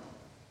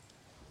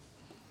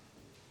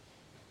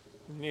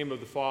In the name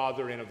of the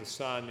Father, and of the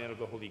Son, and of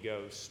the Holy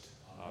Ghost.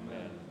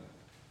 Amen.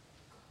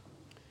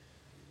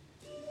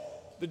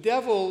 The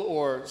devil,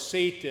 or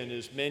Satan,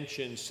 is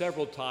mentioned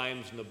several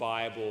times in the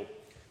Bible,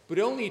 but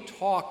only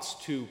talks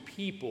to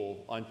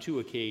people on two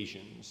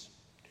occasions.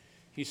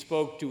 He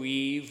spoke to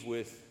Eve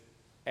with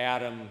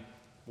Adam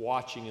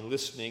watching and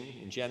listening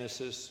in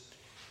Genesis,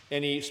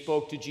 and he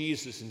spoke to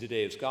Jesus in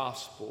today's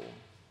gospel.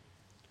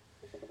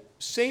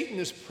 Satan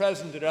is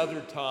present at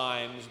other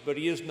times, but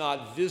he is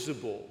not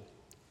visible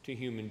to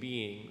human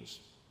beings.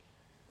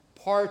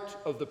 Part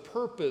of the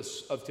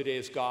purpose of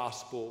today's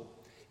gospel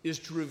is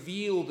to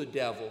reveal the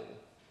devil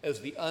as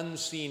the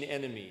unseen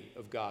enemy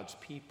of God's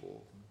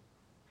people.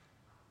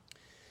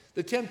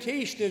 The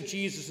temptation of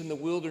Jesus in the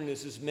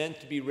wilderness is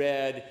meant to be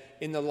read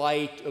in the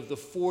light of the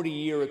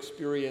 40-year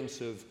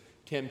experience of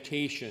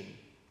temptation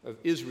of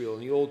Israel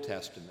in the Old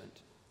Testament.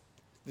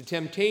 The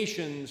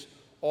temptations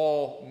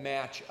all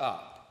match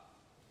up.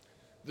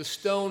 The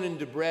stone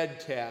into bread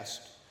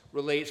test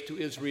relates to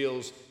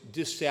Israel's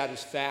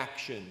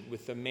dissatisfaction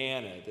with the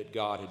manna that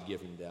God had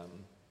given them.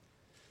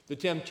 The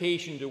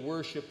temptation to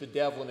worship the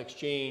devil in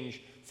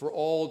exchange for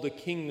all the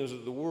kingdoms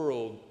of the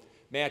world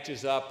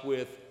matches up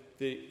with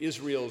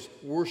Israel's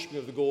worshiping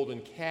of the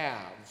golden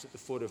calves at the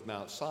foot of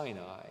Mount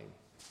Sinai.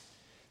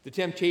 The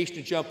temptation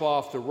to jump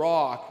off the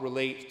rock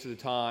relates to the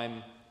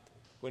time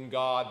when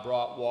God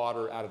brought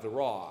water out of the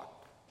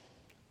rock,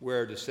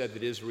 where it is said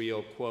that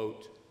Israel,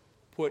 quote,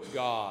 put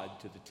God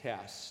to the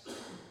test.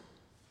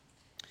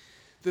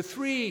 The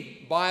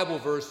three Bible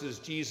verses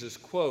Jesus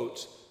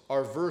quotes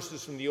are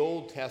verses from the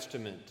Old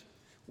Testament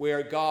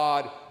where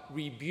God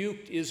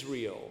rebuked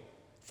Israel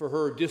for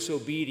her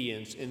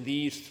disobedience in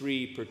these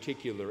three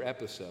particular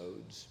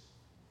episodes.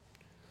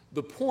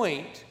 The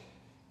point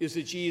is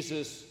that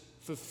Jesus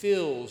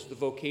fulfills the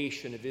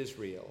vocation of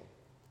Israel,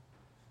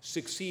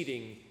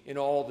 succeeding in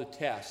all the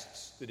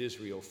tests that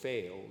Israel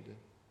failed.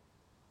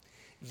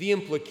 The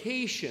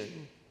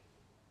implication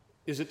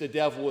is that the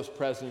devil was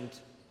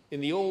present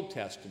in the Old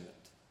Testament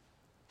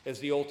as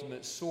the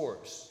ultimate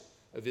source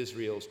of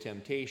Israel's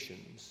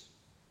temptations.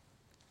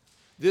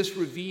 This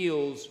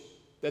reveals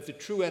that the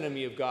true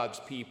enemy of God's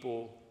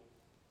people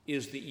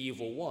is the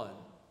evil one,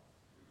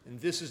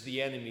 and this is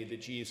the enemy that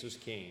Jesus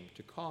came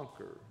to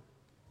conquer.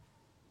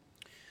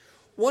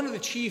 One of the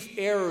chief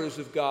errors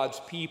of God's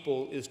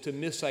people is to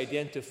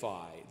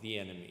misidentify the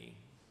enemy.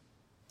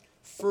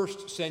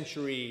 First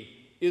century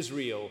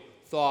Israel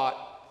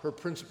thought her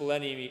principal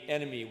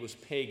enemy was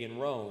pagan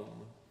Rome.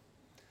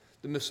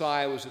 The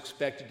Messiah was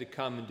expected to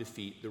come and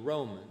defeat the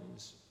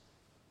Romans.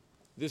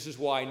 This is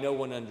why no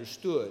one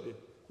understood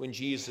when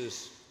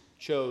Jesus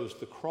chose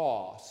the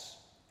cross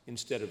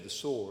instead of the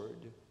sword.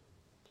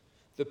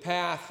 The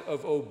path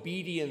of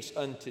obedience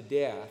unto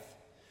death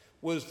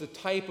was the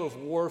type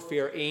of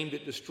warfare aimed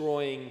at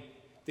destroying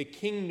the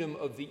kingdom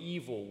of the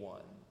evil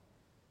one,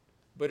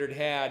 but it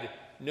had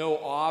no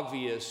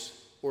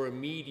obvious or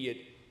immediate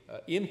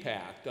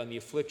impact on the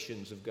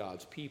afflictions of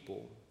God's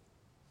people.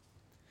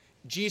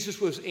 Jesus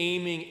was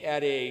aiming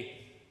at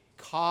a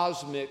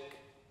cosmic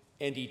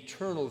and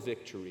eternal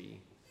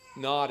victory,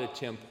 not a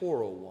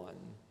temporal one.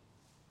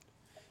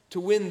 To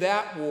win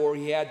that war,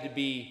 he had to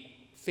be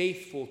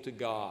faithful to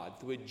God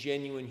through a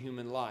genuine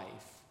human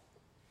life.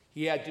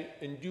 He had to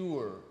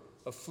endure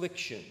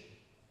affliction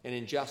and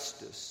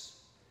injustice.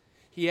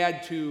 He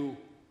had to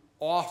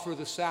offer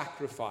the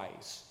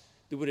sacrifice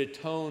that would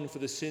atone for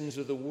the sins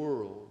of the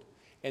world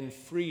and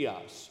free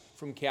us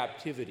from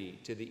captivity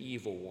to the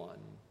evil one.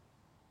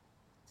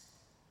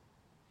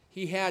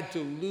 He had to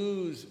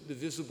lose the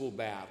visible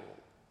battle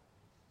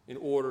in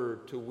order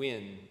to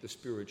win the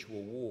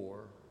spiritual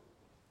war.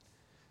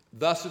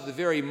 Thus, at the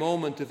very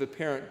moment of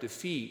apparent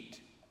defeat,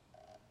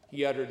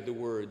 he uttered the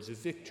words of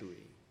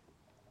victory.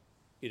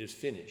 It is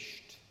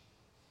finished.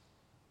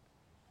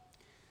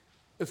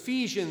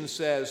 Ephesians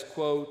says,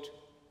 quote,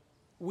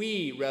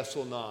 we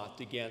wrestle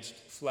not against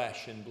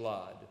flesh and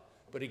blood,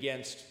 but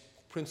against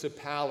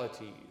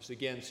principalities,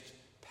 against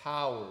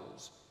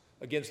powers,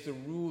 against the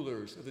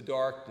rulers of the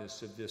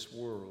darkness of this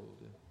world.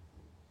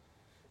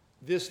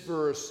 This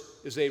verse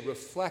is a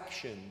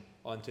reflection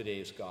on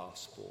today's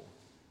gospel.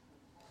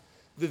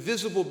 The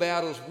visible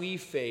battles we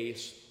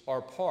face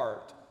are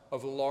part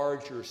of a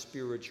larger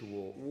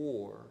spiritual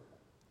war.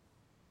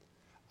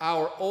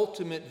 Our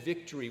ultimate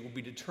victory will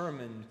be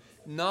determined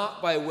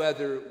not by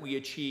whether we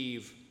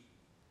achieve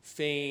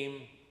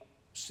fame,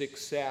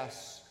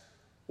 success,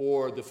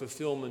 or the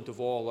fulfillment of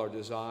all our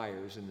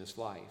desires in this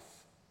life.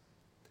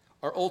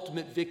 Our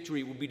ultimate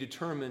victory will be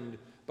determined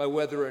by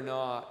whether or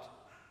not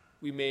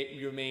we may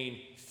remain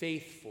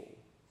faithful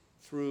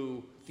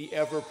through the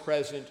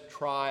ever-present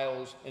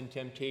trials and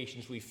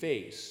temptations we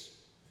face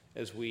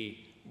as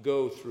we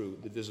go through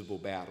the visible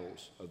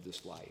battles of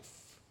this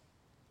life.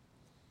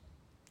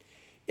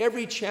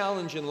 Every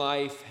challenge in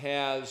life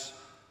has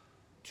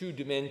two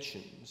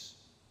dimensions.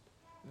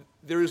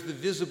 There is the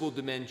visible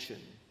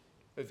dimension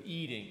of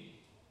eating,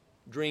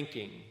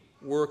 drinking,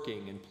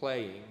 working, and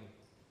playing.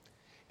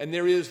 And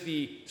there is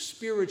the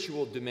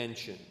spiritual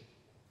dimension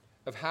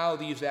of how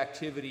these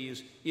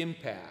activities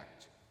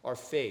impact our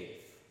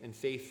faith and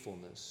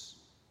faithfulness.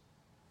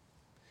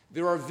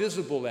 There are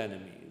visible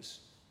enemies,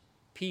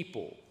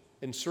 people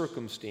and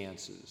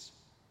circumstances,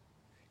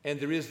 and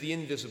there is the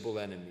invisible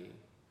enemy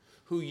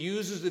who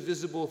uses the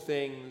visible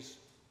things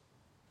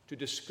to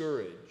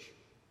discourage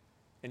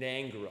and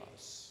anger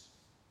us,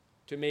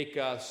 to make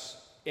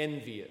us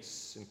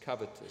envious and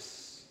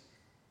covetous.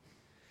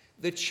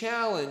 The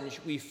challenge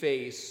we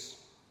face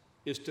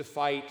is to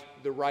fight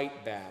the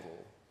right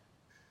battle,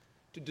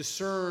 to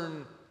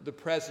discern the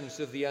presence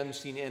of the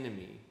unseen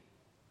enemy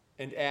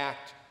and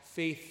act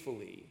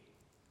faithfully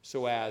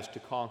so as to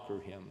conquer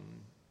him.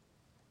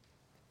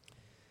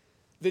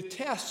 The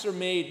tests are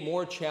made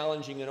more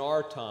challenging in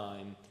our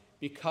time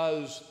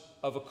because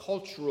of a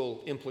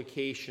cultural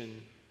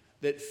implication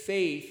that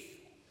faith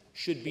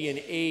should be an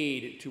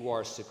aid to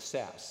our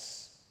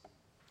success.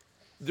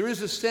 There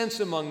is a sense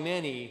among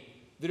many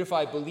that if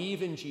I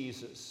believe in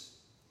Jesus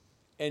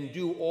and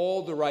do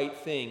all the right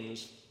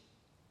things,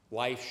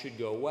 life should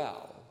go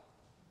well.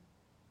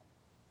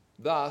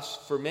 Thus,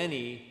 for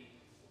many,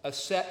 a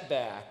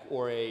setback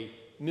or a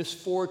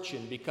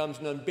misfortune becomes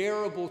an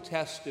unbearable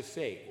test of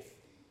faith.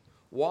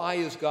 Why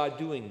is God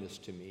doing this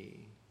to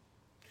me?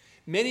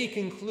 Many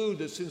conclude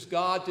that since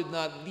God did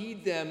not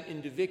lead them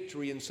into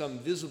victory in some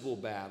visible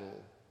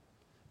battle,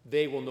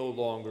 they will no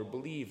longer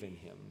believe in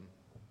him.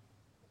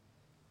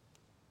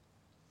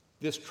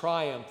 This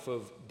triumph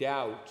of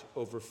doubt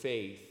over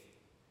faith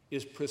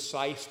is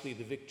precisely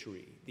the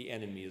victory the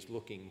enemy is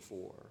looking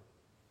for.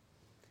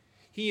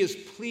 He is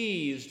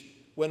pleased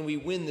when we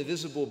win the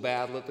visible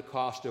battle at the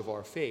cost of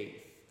our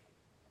faith.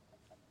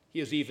 He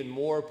is even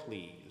more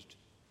pleased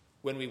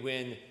when we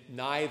win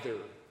neither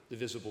the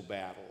visible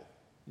battle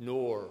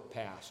nor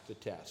pass the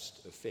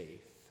test of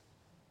faith.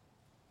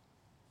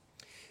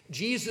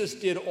 Jesus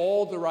did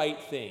all the right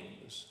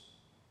things,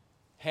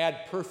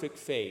 had perfect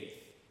faith,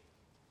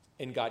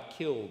 and got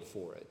killed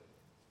for it.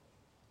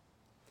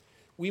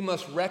 We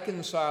must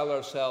reconcile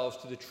ourselves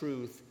to the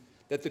truth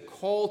that the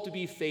call to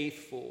be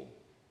faithful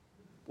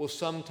will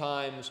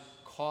sometimes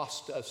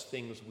cost us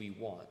things we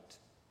want.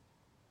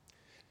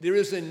 There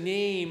is a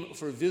name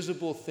for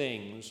visible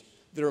things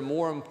that are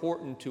more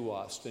important to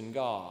us than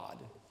God.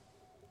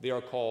 They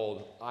are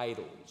called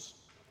idols,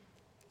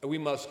 and we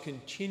must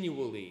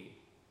continually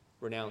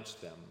renounce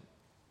them.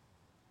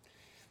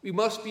 We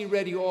must be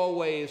ready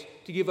always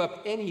to give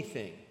up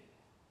anything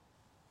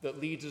that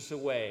leads us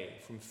away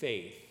from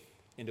faith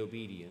and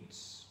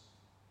obedience.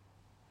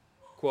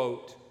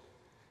 Quote,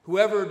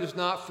 "Whoever does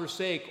not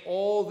forsake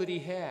all that he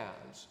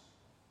has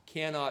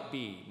cannot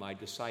be my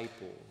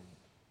disciple."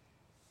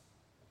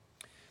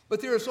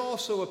 But there is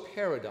also a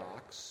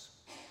paradox.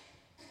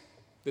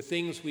 The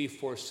things we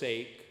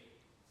forsake,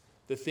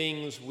 the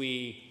things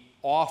we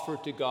offer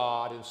to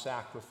God in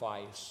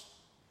sacrifice,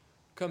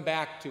 come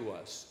back to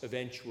us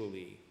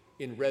eventually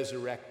in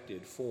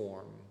resurrected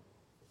form.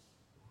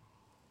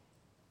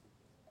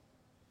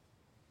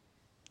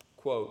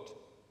 Quote,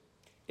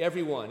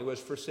 "Everyone who has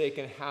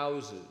forsaken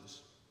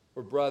houses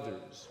or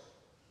brothers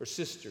or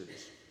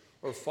sisters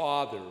or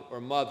father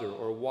or mother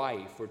or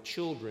wife or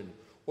children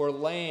or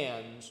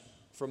lands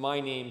for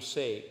my name's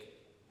sake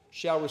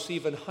shall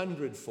receive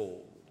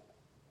 100-fold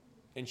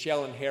and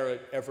shall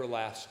inherit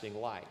everlasting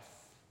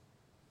life."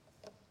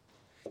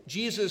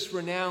 Jesus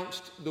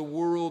renounced the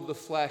world, the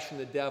flesh, and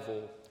the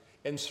devil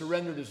and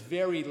surrendered his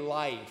very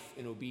life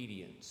in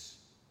obedience.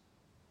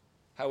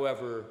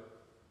 However,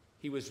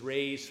 he was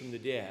raised from the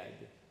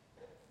dead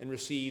and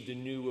received a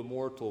new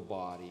immortal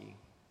body.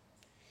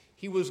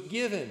 He was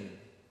given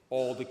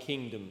all the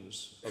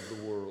kingdoms of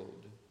the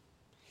world.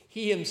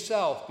 He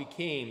himself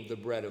became the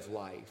bread of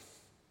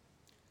life.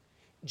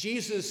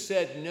 Jesus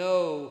said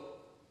no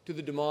to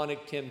the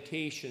demonic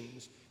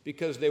temptations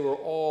because they were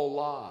all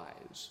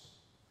lies.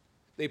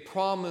 They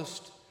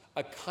promised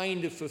a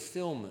kind of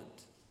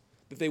fulfillment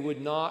that they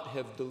would not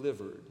have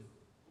delivered.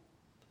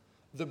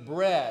 The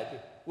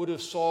bread would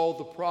have solved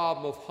the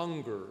problem of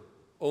hunger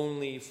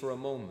only for a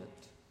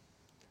moment.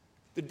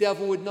 The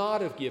devil would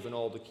not have given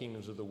all the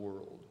kingdoms of the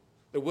world.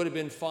 There would have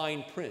been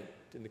fine print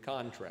in the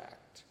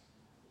contract.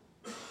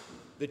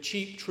 The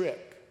cheap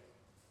trick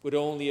would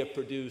only have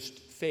produced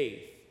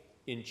faith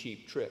in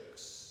cheap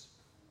tricks.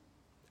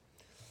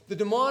 The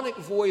demonic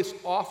voice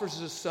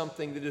offers us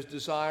something that is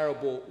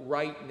desirable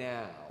right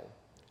now,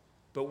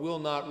 but will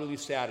not really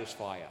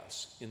satisfy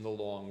us in the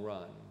long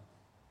run.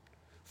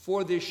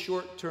 For this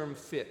short-term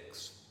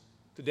fix,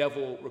 the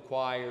devil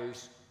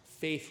requires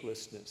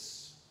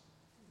faithlessness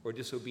or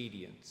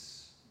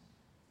disobedience.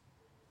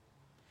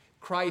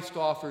 Christ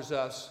offers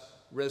us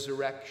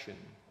resurrection,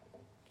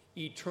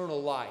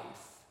 eternal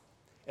life,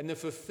 and the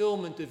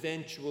fulfillment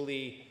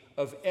eventually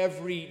of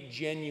every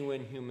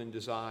genuine human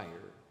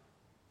desire.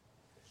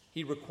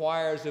 He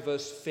requires of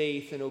us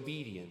faith and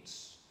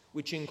obedience,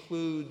 which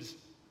includes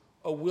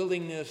a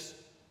willingness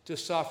to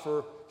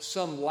suffer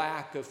some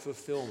lack of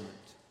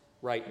fulfillment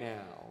right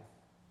now.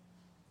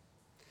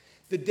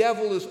 The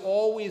devil is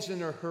always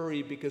in a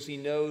hurry because he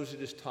knows that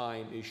his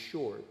time is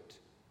short.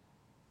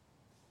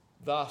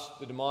 Thus,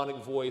 the demonic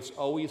voice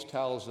always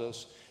tells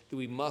us that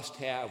we must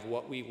have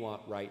what we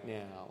want right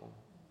now.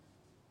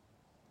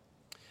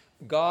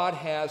 God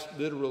has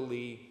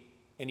literally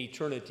an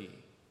eternity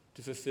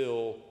to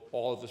fulfill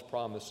all of his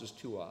promises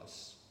to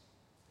us.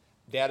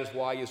 That is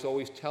why he is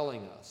always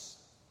telling us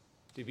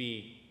to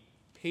be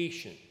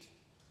patient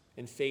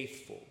and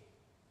faithful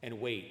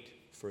and wait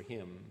for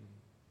him.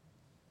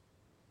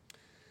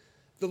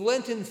 The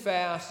Lenten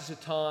fast is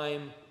a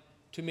time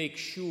to make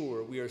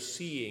sure we are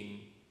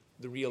seeing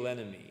the real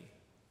enemy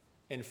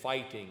and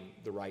fighting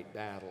the right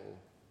battle.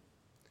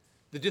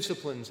 The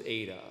disciplines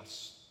aid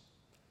us.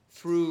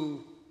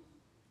 Through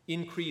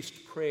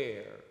increased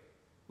prayer,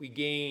 we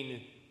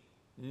gain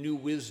new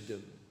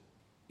wisdom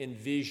and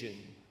vision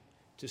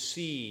to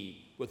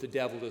see what the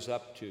devil is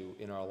up to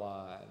in our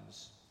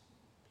lives.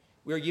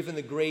 We are given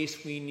the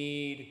grace we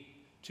need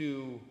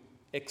to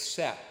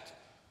accept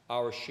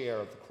our share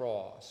of the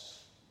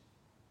cross.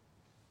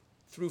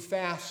 Through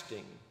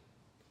fasting,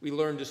 we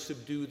learn to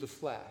subdue the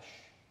flesh.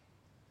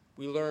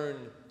 We learn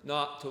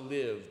not to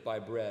live by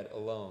bread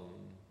alone.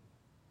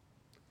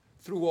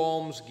 Through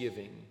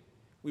almsgiving,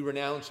 we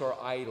renounce our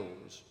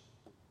idols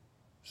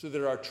so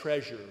that our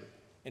treasure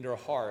and our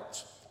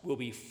hearts will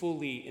be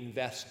fully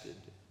invested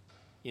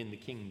in the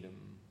kingdom.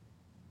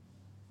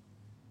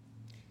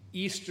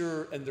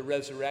 Easter and the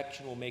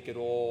resurrection will make it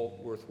all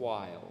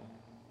worthwhile.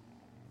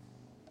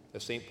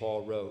 As St.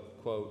 Paul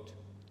wrote, quote,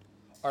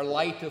 "Our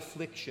light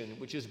affliction,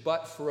 which is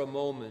but for a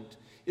moment,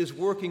 is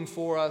working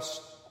for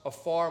us a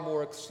far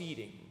more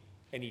exceeding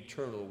and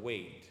eternal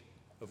weight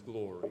of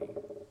glory."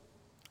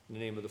 In the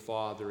name of the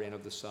Father, and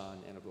of the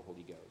Son, and of the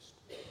Holy Ghost.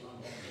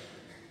 Amen.